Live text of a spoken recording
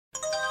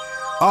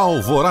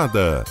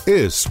Alvorada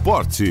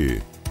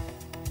Esporte.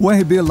 O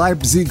RB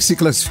Leipzig se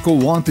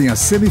classificou ontem à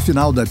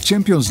semifinal da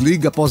Champions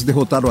League após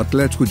derrotar o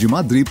Atlético de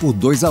Madrid por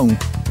 2-1.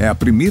 É a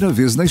primeira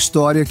vez na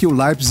história que o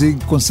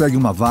Leipzig consegue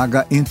uma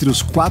vaga entre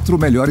os 4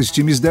 melhores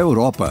times da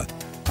Europa.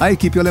 A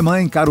equipe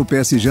alemã encara o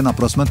PSG na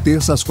próxima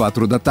terça, às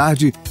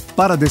 16h,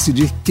 para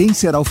decidir quem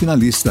será o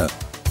finalista.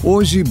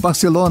 Hoje,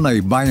 Barcelona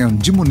e Bayern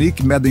de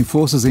Munique medem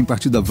forças em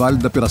partida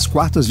válida pelas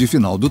quartas de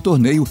final do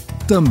torneio,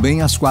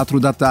 também às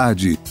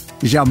 16h.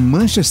 Já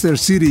Manchester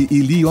City e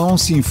Lyon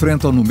se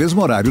enfrentam no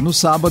mesmo horário no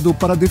sábado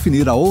para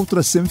definir a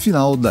outra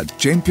semifinal da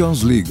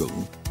Champions League.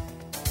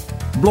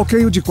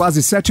 Bloqueio de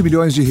quase 7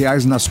 milhões de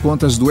reais nas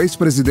contas do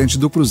ex-presidente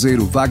do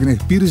Cruzeiro,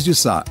 Wagner Pires de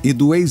Sá, e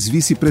do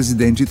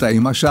ex-vice-presidente Itair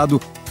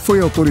Machado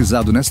foi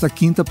autorizado nesta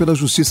quinta pela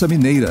Justiça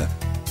Mineira.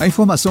 A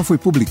informação foi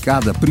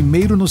publicada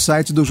primeiro no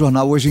site do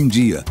jornal Hoje em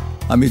Dia.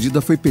 A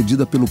medida foi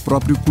pedida pelo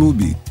próprio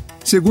clube.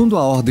 Segundo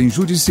a ordem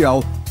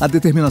judicial, a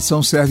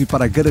determinação serve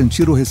para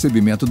garantir o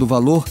recebimento do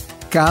valor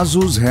caso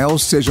os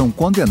réus sejam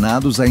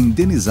condenados a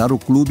indenizar o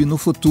clube no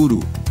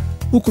futuro.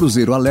 O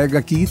Cruzeiro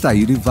alega que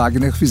Itair e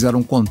Wagner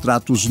fizeram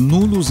contratos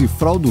nulos e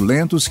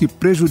fraudulentos que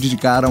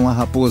prejudicaram a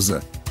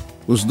Raposa.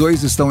 Os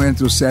dois estão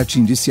entre os 7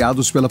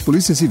 indiciados pela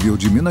Polícia Civil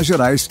de Minas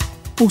Gerais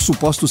por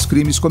supostos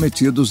crimes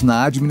cometidos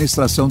na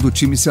administração do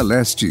time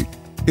celeste.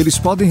 Eles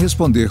podem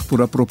responder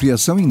por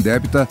apropriação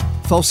indébita,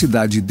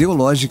 falsidade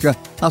ideológica,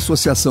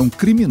 associação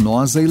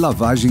criminosa e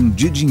lavagem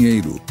de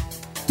dinheiro.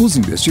 Os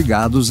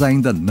investigados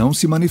ainda não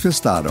se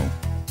manifestaram.